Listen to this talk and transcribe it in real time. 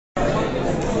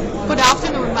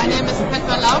My name is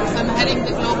Petra Laux. I'm heading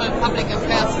the Global Public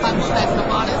Affairs function at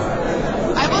Novartis.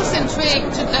 I was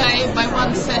intrigued today by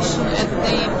one session at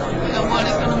the World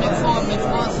Economic Forum, which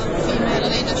was on female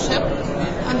leadership,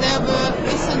 and there were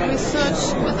recent research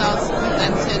results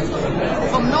presented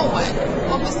from Norway.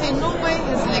 Obviously, Norway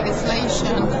has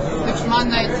legislation which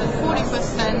mandates that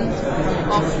 40%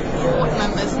 of board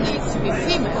members need to be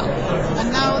female,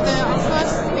 and now there are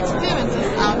first experiences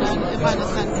out there, if I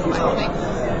understand correctly,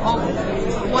 of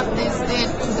what this did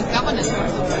to the governance of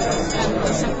the board. And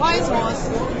the surprise was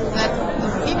that the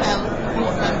female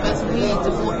board members read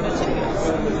the board materials,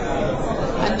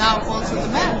 and now also the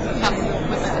men come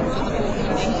with them to the board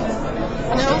meeting.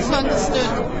 And I also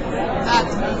understood that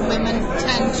women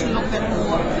tend to look at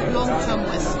more long-term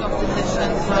risk of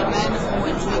decisions, while men are more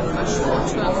intrigued by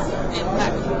short-term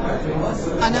impact.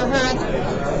 And I heard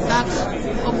that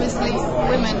obviously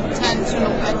women tend to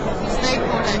look at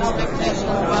stakeholder expectations,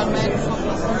 while men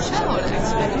focus on shareholder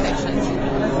expectations.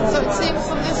 So it seems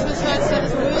from this research there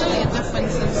is really a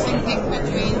difference in thinking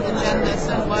between the genders,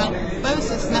 and while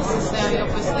both is necessary,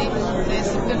 obviously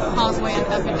there's a good pathway and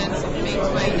evidence of being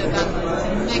greater than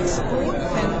the next board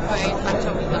can create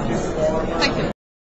better results. Thank you.